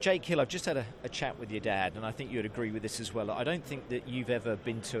Jake Hill, I've just had a chat with your dad, and I think you'd agree with this as well. I don't think that you've ever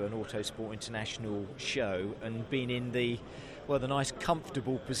been to an Autosport International show and been in the nice,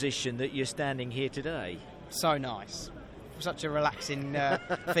 comfortable position that you're standing here today. So nice. Such a relaxing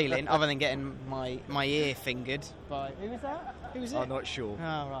feeling, other than getting my ear fingered by... Who was that? Who was it? I'm not sure.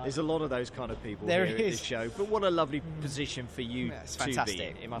 Oh, right. There's a lot of those kind of people there here is. at this show. But what a lovely position for you It's to fantastic. be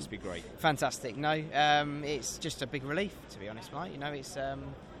in. It must be great. Fantastic. No, it's just a big relief, to be honest, mate. You know, it's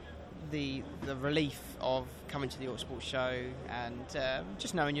the relief of coming to the Autosport show and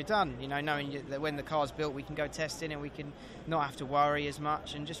just knowing you're done. You know, knowing that when the car's built, we can go testing and we can not have to worry as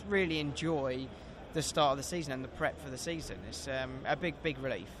much and just really enjoy the start of the season and the prep for the season. It's a big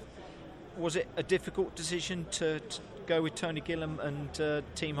relief. Was it a difficult decision to go with Tony Gillam and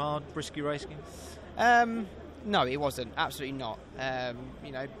Team Hard Brisky Racing? No, it wasn't. Absolutely not.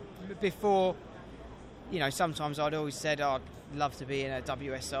 You know, before, you know, sometimes I'd always said I'd love to be in a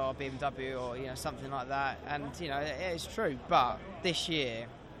WSR, BMW, or, you know, something like that. And, you know, it's true. But this year,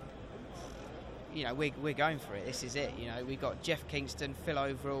 you know, we're going for it. This is it. You know, we've got Jeff Kingston, Phil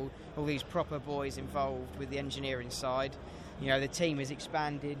Overall, all these proper boys involved with the engineering side. You know, the team is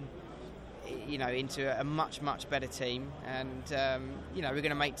expanding, you know, into a much better team, and you know, we're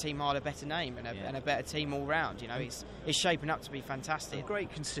going to make Team Hard a better name and a better team all round. You know, it's shaping up to be fantastic. And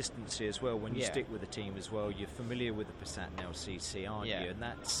great consistency as well when you stick with the team as well. You're familiar with the Passat and LCC, aren't you? And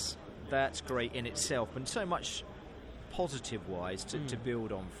that's great in itself, and so much positive-wise to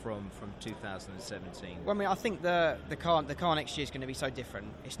build on from 2017. Well, I mean, I think the car next year is going to be so different.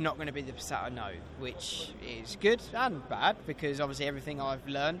 It's not going to be the Passat I know, which is good and bad, because obviously everything I've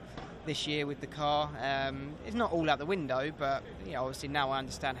learned this year with the car is not all out the window, but, you know, obviously now I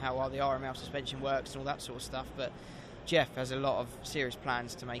understand how the RML suspension works and all that sort of stuff. But Jeff has a lot of serious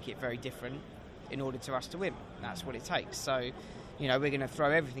plans to make it very different in order to us to win. That's what it takes. So, you know, we're going to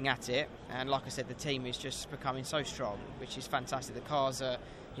throw everything at it, and like I said, the team is just becoming so strong, which is fantastic. The cars are,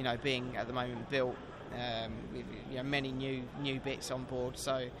 you know, being at the moment built with, you know, many new bits on board.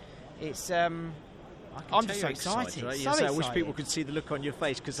 So it's I'm just so excited. Right? So yes, excited. I wish people could see the look on your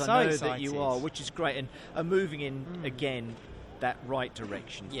face, because So I know excited. that you are, which is great, and moving in again that right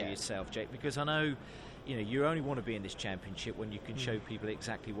direction for yourself, Jake, because I know, you know, you only want to be in this championship when you can show people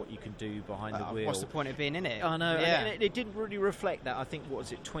exactly what you can do behind the wheel. What's the point of being in it? I know, yeah. and it didn't really reflect that. I think, what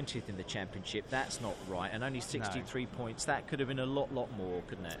was it, 20th in the championship? That's not right, and only 63 points. That could have been a lot more,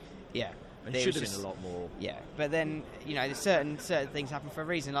 couldn't it? Yeah. And should have been a lot more. Yeah, but then, you know, certain things happen for a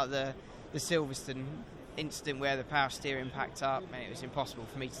reason, like the Silverstone incident where the power steering packed up, and it was impossible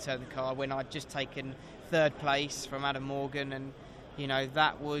for me to turn the car when I'd just taken third place from Adam Morgan, and, you know,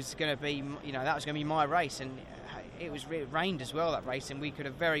 that was going to be my race, and it rained as well, that race, and we could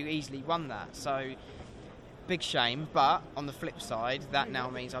have very easily won that. So big shame, but on the flip side, that now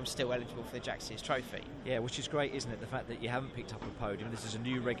means I'm still eligible for the Jack Sears Trophy. Yeah, which is great, isn't it? The fact that you haven't picked up a podium. This is a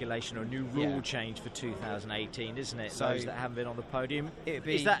new regulation or a new rule change for 2018, isn't it? So those that haven't been on the podium.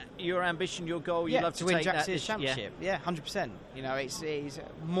 Is that your ambition, your goal? Yeah, You'd love to win take Jack that Sears Championship. Yeah, 100%. You know, it's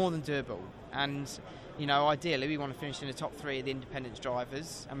more than doable, and, you know, ideally we want to finish in the top 3 of the independence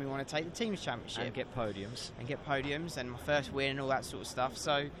drivers, and we want to take the team's championship and get podiums, and my first win and all that sort of stuff.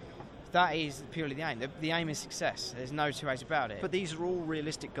 So that is purely the aim. The aim is success. There's no two ways about it. But these are all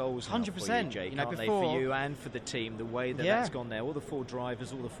realistic goals, 100%, for you, Jake, you know, aren't they, for you and for the team? The way that that's gone there, all the 4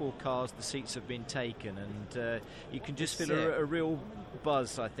 drivers, all the 4 cars, the seats have been taken, and you can just feel a real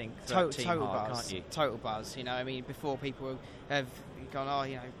buzz, I think, throughout Team Hard, can't you? Total buzz. You know, I mean, before people have gone, oh,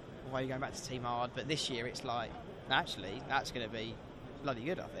 you know, why are you going back to Team Hard? But this year it's like, actually, that's going to be bloody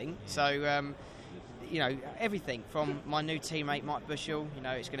good, I think. Yeah. So, you know, everything from my new teammate Mike Bushell, you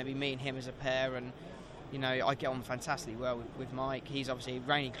know, it's going to be me and him as a pair, and, you know, I get on fantastically well with Mike. He's obviously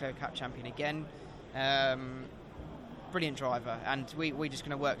reigning Clear Cup champion again, brilliant driver, and we're just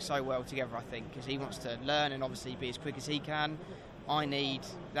going to work so well together, I think, because he wants to learn and obviously be as quick as he can. I need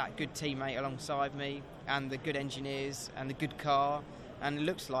that good teammate alongside me, and the good engineers and the good car, and it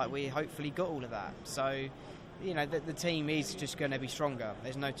looks like we hopefully got all of that. So, you know, the team is just going to be stronger.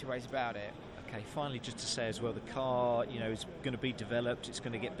 There's no two ways about it. Okay, finally, just to say as well, the car, you know, is going to be developed, it's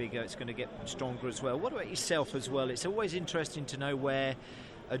going to get bigger, it's going to get stronger as well. What about yourself as well? It's always interesting to know where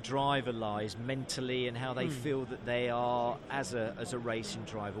a driver lies mentally and how they feel that they are as a racing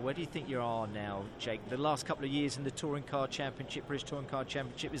driver. Where do you think you are now, Jake? The last couple of years in the Touring Car Championship, British Touring Car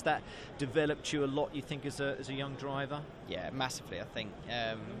Championship, has that developed you a lot, you think, as a young driver? Yeah, massively, I think.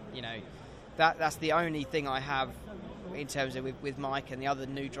 You know, that's the only thing I have in terms of with Mike and the other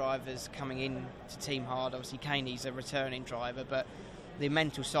new drivers coming in to Team Hard. Obviously, Kaney's a returning driver, but the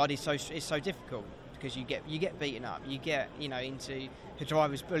mental side is so difficult, because you get beaten up, you get into the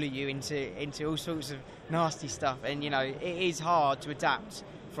drivers bully you into all sorts of nasty stuff, and it is hard to adapt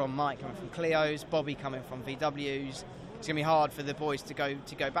from Mike coming from Clio's, Bobby coming from VWs. It's going to be hard for the boys to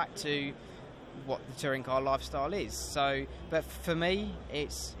go back to what the touring car lifestyle is. So, but for me,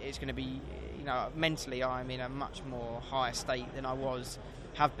 it's going to be, mentally I'm in a much more higher state than I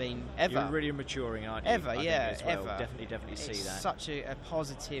have been ever. You're really maturing, aren't you? Ever, yeah, well. ever. Definitely see it's that. Such a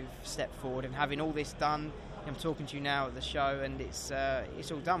positive step forward, and having all this done. I'm talking to you now at the show, and it's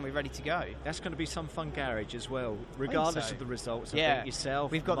all done. We're ready to go. That's going to be some fun garage as well, regardless of the results. I think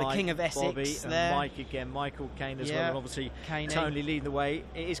yourself, we've got Mike, the King of Essex Bobby, there, and Mike again, Michael Caine as well, and obviously Tony leading the way.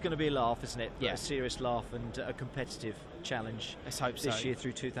 It is going to be a laugh, isn't it? Yeah, a serious laugh and a competitive challenge. Let's hope this year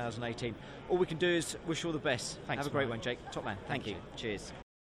through 2018. All we can do is wish you all the best. Thanks, Have a great Mike. one, Jake. Top man. Thank you. Cheers.